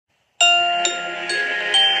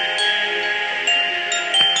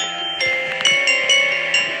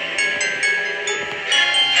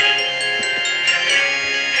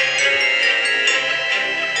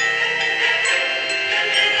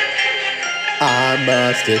I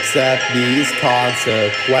must accept these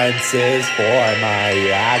consequences for my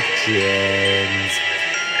actions.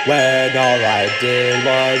 When all I did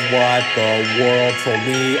was what the world told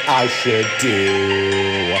me I should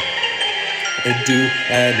do. And do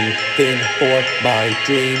anything for my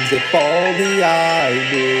dreams if only I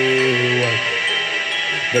knew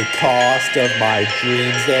the cost of my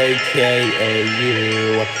dreams, aka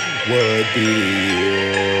you, would be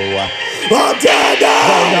you. I'm dead now!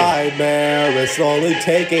 The nightmare is slowly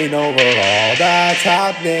taking over all that's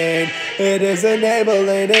happening. It is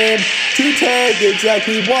enabling him to take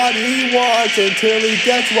exactly what he wants until he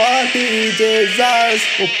gets what he desires.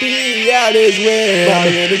 Will be at his whim. My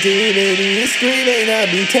inner demon, he is screaming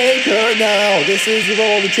at me, take her now. This is your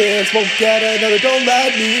only chance, won't get another, don't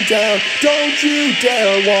let me down. Don't you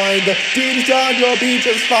dare whine, the deed is done, you'll be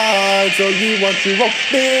just fine. So you want to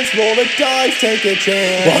romance, roll the dice, take a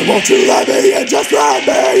chance. Why won't you let me in, just let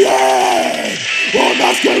me in? We'll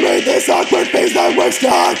masquerade this awkward face that we're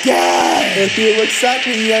stuck in. If you accept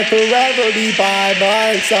me and forever be by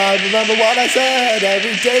my side, remember what I said,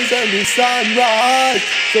 every day's a new sunrise.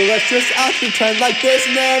 So let's just act pretend like this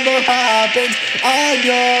never happened. I'm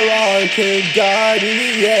your arcane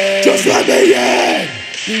guardian. Just let me in.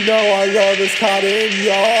 You know our love is caught in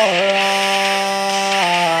your eyes,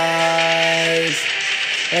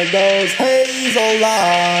 and those hazel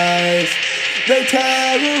eyes, they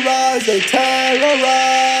terrorize, they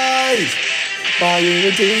terrorize. My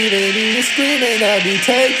inner demon, he is screaming at me,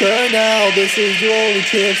 take her now. This is your only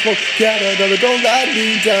chance, won't get another, don't let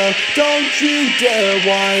me down. Don't you dare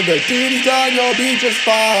whine, the deed is done, you'll be just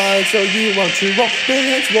fine. So you want to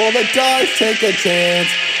romance, roll the dice, take a chance.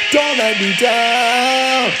 Don't let me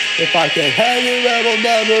down. If I can hang it, it'll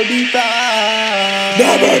never be found.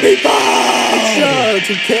 Never be found. It's sure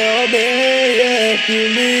to kill me if you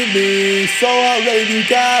leave me, so I'll lay you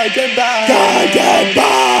gagged and bound. Gagged and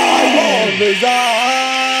bound. I won't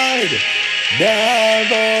reside,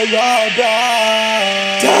 never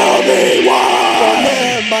abide. Tell me why. I'll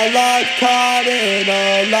live my life caught in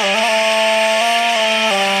a lie.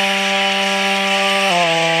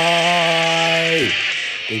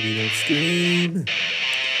 Baby, don't scream.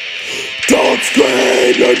 Don't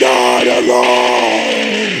scream, you're not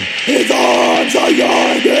alone. His arms are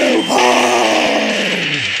your new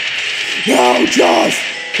home. Now just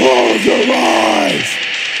close your eyes.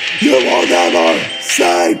 You will never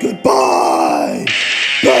say goodbye.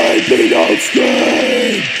 Baby, don't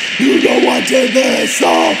scream. You know I did this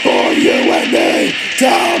all for you and me.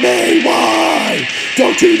 Tell me why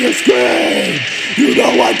don't you just scream? You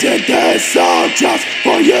know I did this all just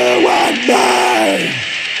for you and me.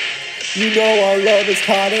 You know our love is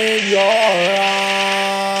caught in your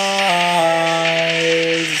eyes,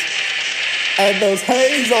 and those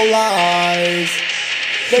hazel eyes,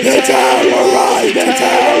 they terrorize, they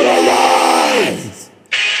terrorize.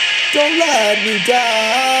 Don't let me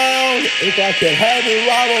down. If I can have you,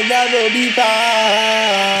 I will never be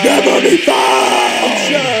found. Never be found. I'm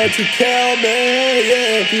sure to kill me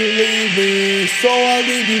if you leave me, so I'll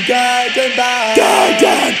leave you gagged and bound. Gagged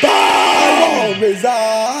and bound. I won't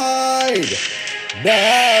reside,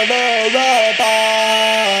 never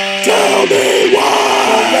abide. Tell me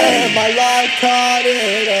why. I'll live my life caught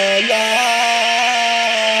in a lie.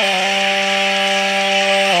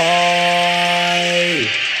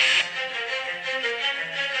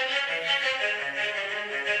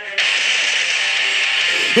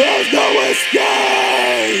 There's no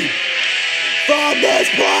escape from this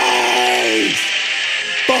place,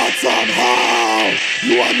 but somehow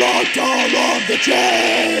you unlocked all of the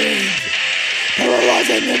chains,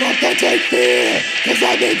 paralyzing an authentic fear, 'cause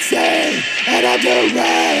I'm insane and I'm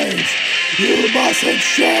deranged. You mustn't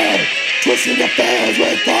share twisted affairs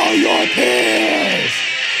with all your peers.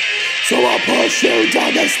 So I'll push you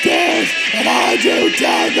down the stairs and hide you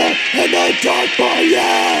down there in the dark for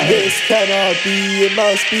years. This cannot be, it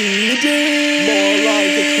must be a dream. More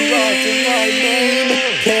like a corrupting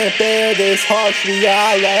nightmare. Can't bear this harsh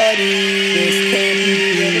reality. This can't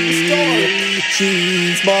be the end of the story.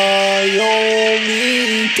 She's my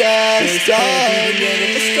only destiny. This can't be the end of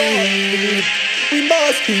the story. We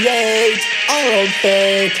must create our own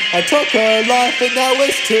fate. I took her life and now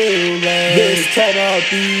it's too late. This cannot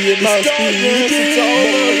be, it must be a dream.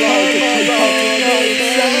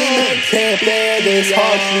 Can't bear this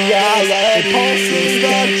harsh reality.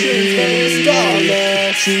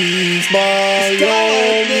 She's my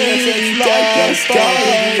only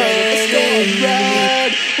destiny.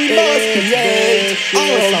 We must create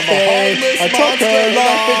our own fate. I took her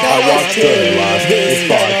life and now it's too late. This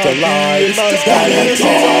sparked a life that is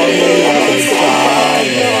all inside.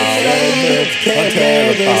 Can't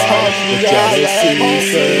bear this harsh With jealousy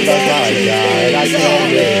serve as my guide. I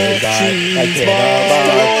can't live, I can't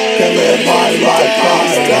abide. Can live my life,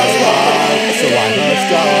 so I'm